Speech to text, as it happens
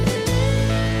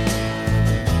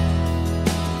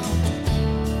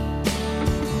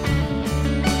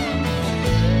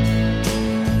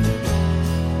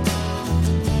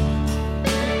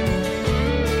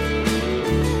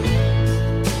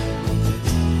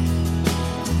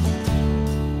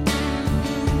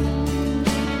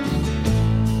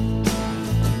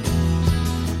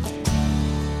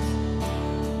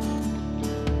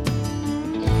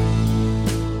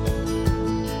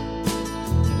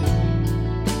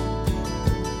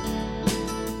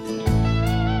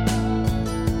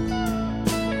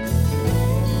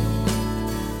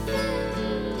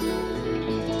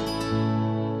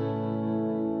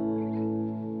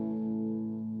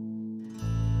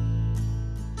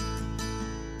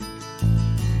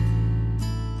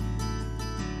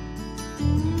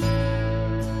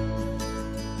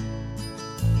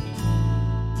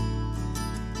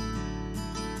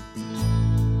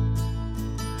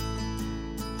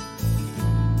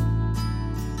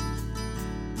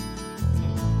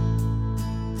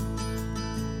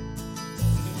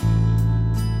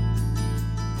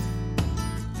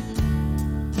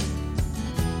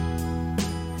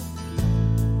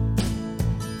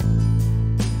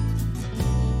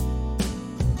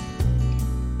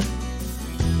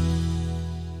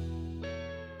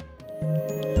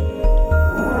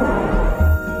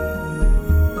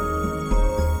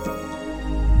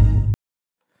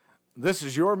This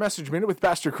is your Message Minute with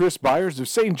Pastor Chris Byers of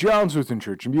St. John's Lutheran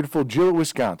Church in beautiful Gillett,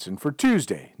 Wisconsin for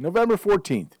Tuesday, November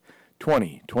 14th,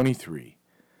 2023.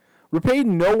 Repay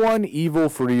no one evil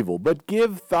for evil, but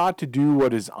give thought to do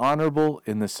what is honorable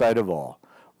in the sight of all.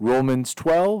 Romans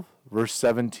 12, verse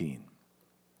 17.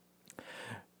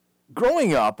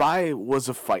 Growing up, I was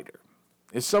a fighter.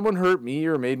 If someone hurt me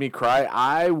or made me cry,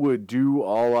 I would do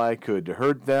all I could to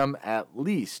hurt them at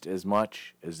least as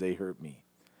much as they hurt me.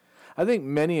 I think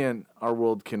many in our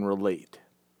world can relate.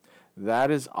 That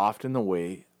is often the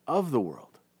way of the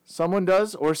world. Someone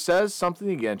does or says something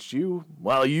against you,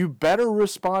 well, you better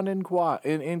respond in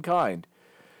kind.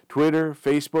 Twitter,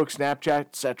 Facebook, Snapchat,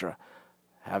 etc.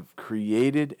 have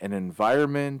created an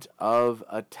environment of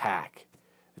attack.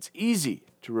 It's easy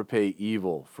to repay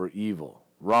evil for evil,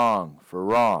 wrong for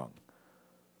wrong.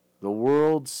 The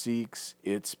world seeks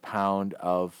its pound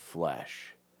of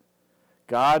flesh.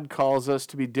 God calls us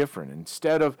to be different.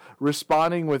 Instead of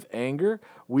responding with anger,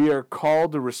 we are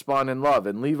called to respond in love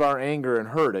and leave our anger and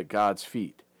hurt at God's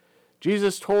feet.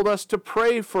 Jesus told us to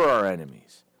pray for our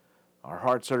enemies. Our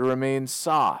hearts are to remain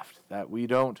soft, that we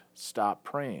don't stop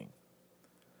praying.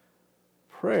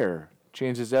 Prayer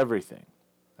changes everything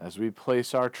as we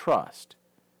place our trust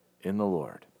in the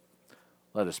Lord.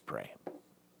 Let us pray.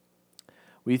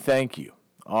 We thank you,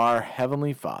 our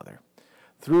Heavenly Father,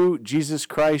 through Jesus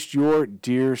Christ, your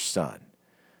dear Son,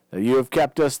 that you have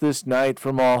kept us this night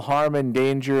from all harm and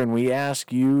danger, and we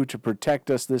ask you to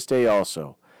protect us this day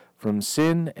also from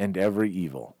sin and every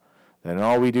evil, that in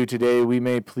all we do today we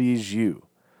may please you.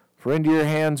 For into your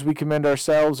hands we commend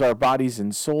ourselves, our bodies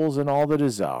and souls, and all that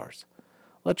is ours.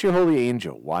 Let your holy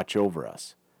angel watch over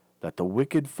us, that the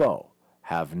wicked foe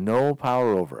have no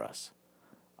power over us.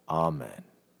 Amen.